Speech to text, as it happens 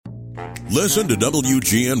Listen to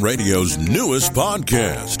WGN Radio's newest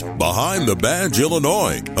podcast, Behind the Badge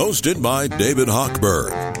Illinois, hosted by David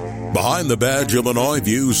Hochberg. Behind the Badge Illinois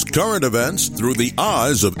views current events through the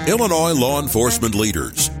eyes of Illinois law enforcement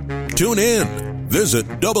leaders. Tune in. Visit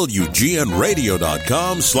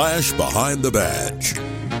WGNRadio.com/Behind the Badge.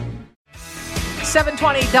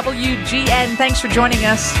 720 WGN. Thanks for joining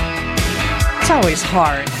us. It's always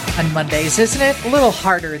hard on Mondays, isn't it? A little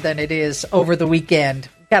harder than it is over the weekend.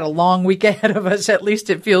 Got a long week ahead of us. At least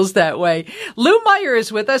it feels that way. Lou Meyer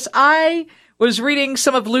is with us. I was reading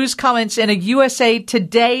some of Lou's comments in a USA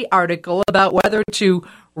Today article about whether to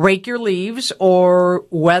rake your leaves or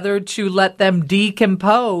whether to let them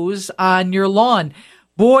decompose on your lawn.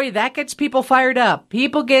 Boy, that gets people fired up.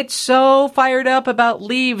 People get so fired up about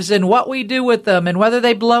leaves and what we do with them and whether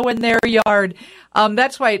they blow in their yard.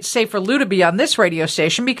 That's why it's safe for Lou to be on this radio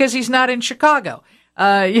station, because he's not in Chicago.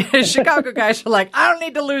 Chicago guys are like, I don't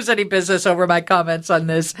need to lose any business over my comments on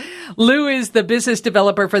this. Lou is the business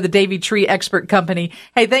developer for the Davy Tree Expert Company.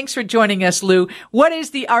 Hey, thanks for joining us, Lou. What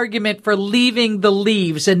is the argument for leaving the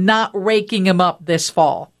leaves and not raking them up this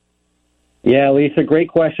fall? Yeah, Lisa, great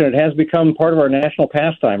question. It has become part of our national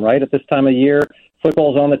pastime, right? At this time of year,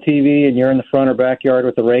 football's on the TV and you're in the front or backyard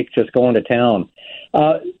with the rake just going to town.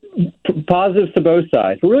 Positives to both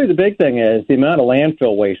sides. But really the big thing is the amount of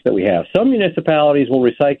landfill waste that we have. Some municipalities will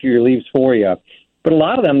recycle your leaves for you, but a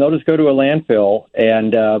lot of them, they'll just go to a landfill,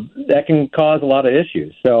 and that can cause a lot of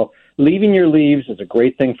issues. So leaving your leaves is a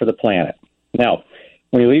great thing for the planet. Now,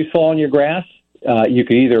 when your leaves fall on your grass, you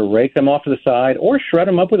can either rake them off to the side or shred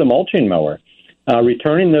them up with a mulching mower.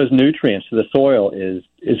 Returning those nutrients to the soil is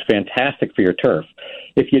fantastic for your turf.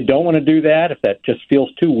 If you don't want to do that, if that just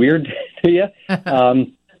feels too weird to you,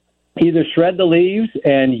 either shred the leaves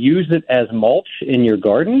and use it as mulch in your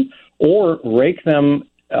garden, or rake them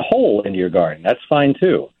whole into your garden. That's fine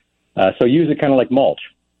too. So use it kind of like mulch.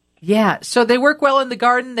 Yeah. So they work well in the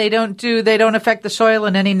garden. They don't affect the soil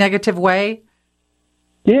in any negative way.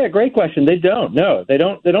 Yeah, great question. They don't. No, they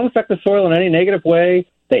don't affect the soil in any negative way.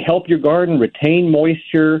 They help your garden retain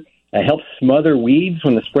moisture. It helps smother weeds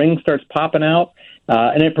when the spring starts popping out.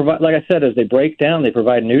 And it provide, like I said, as they break down, they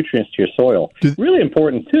provide nutrients to your soil. Really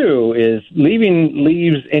important, too, is leaving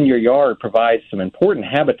leaves in your yard provides some important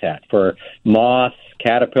habitat for moths,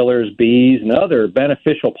 caterpillars, bees, and other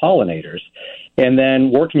beneficial pollinators. And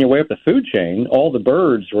then working your way up the food chain, all the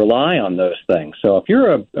birds rely on those things. So if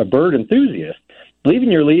you're a bird enthusiast, leaving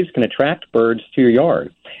your leaves can attract birds to your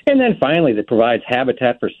yard. And then finally, that provides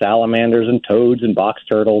habitat for salamanders and toads and box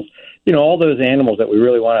turtles, all those animals that we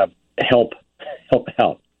really want to help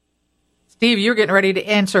out. Steve, you're getting ready to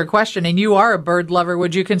answer a question, and you are a bird lover.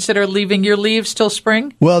 Would you consider leaving your leaves till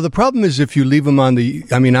spring? Well, the problem is if you leave them on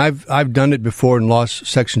I've done it before and lost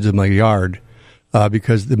sections of my yard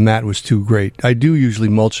because the mat was too great. I do usually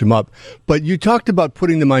mulch them up. But you talked about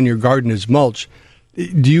putting them on your garden as mulch.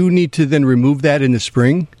 Do you need to then remove that in the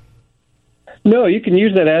spring? No, you can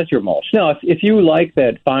use that as your mulch. Now, if you like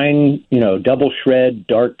that fine, double shred,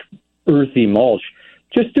 dark, earthy mulch,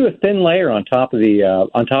 just do a thin layer on top of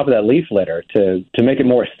that leaf litter to make it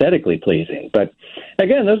more aesthetically pleasing. But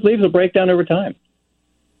again, those leaves will break down over time.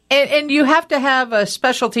 And you have to have a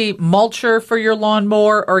specialty mulcher for your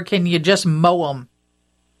lawnmower, or can you just mow them?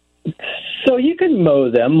 So you can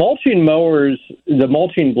mow them. Mulching mowers, the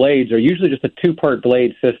mulching blades are usually just a two-part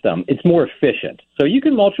blade system. It's more efficient. So you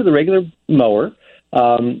can mulch with a regular mower.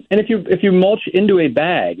 And if you mulch into a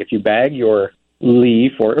bag, if you bag your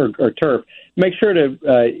leaf or turf, make sure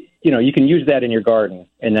to, you can use that in your garden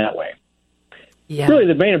in that way. Yeah. Really,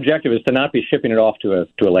 the main objective is to not be shipping it off to a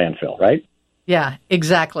landfill, right? Yeah,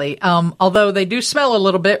 exactly. Although they do smell a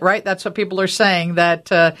little bit, right? That's what people are saying,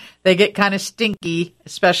 that they get kind of stinky,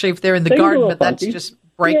 especially if they're in the garden, but that's just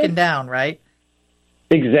breaking down, right?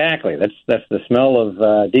 Exactly. That's the smell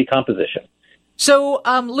of decomposition. So,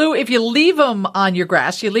 Lou, if you leave them on your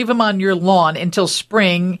grass, you leave them on your lawn until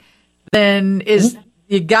spring, then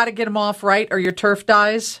you got to get them off, right, or your turf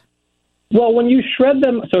dies? Well, when you shred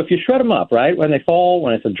them, so if you shred them up, right, when they fall,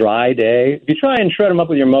 when it's a dry day, if you try and shred them up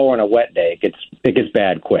with your mower on a wet day, it gets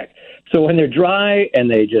bad quick. So when they're dry and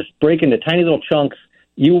they just break into tiny little chunks,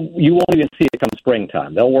 you won't even see it come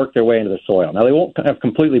springtime. They'll work their way into the soil. Now, they won't have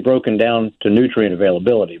completely broken down to nutrient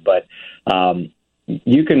availability, but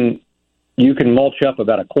you can mulch up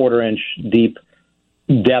about a quarter-inch deep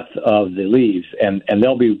depth of the leaves, and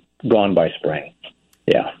they'll be gone by spring.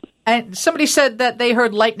 Yeah. And somebody said that they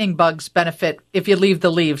heard lightning bugs benefit if you leave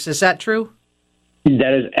the leaves. Is that true?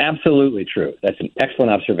 That is absolutely true. That's an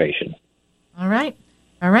excellent observation. All right.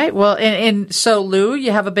 Well, and so, Lou,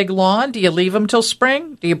 you have a big lawn. Do you leave them till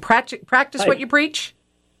spring? Do you practice what you preach?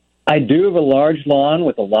 I do have a large lawn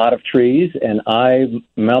with a lot of trees, and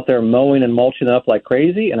I'm out there mowing and mulching up like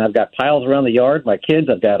crazy, and I've got piles around the yard. My kids,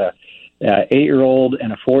 I've got a 8-year-old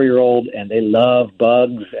and a 4-year-old, and they love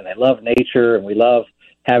bugs, and they love nature, and we love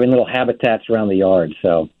having little habitats around the yard.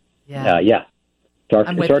 So, it's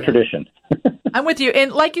our tradition. I'm with you.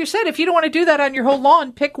 And like you said, if you don't want to do that on your whole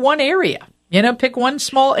lawn, pick one area. Pick one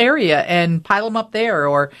small area and pile them up there,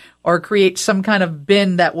 or create some kind of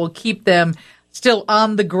bin that will keep them still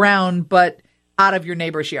on the ground, but out of your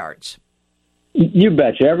neighbors' yards. You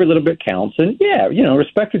betcha. Every little bit counts. And,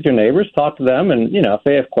 respect with your neighbors, talk to them. And, if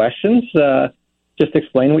they have questions, just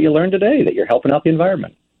explain what you learned today, that you're helping out the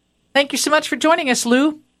environment. Thank you so much for joining us,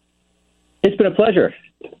 Lou. It's been a pleasure.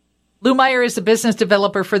 Lou Meyer is the business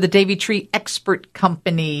developer for the Davy Tree Expert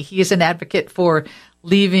Company. He is an advocate for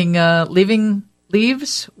leaving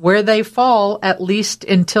leaves where they fall, at least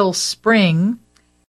until spring.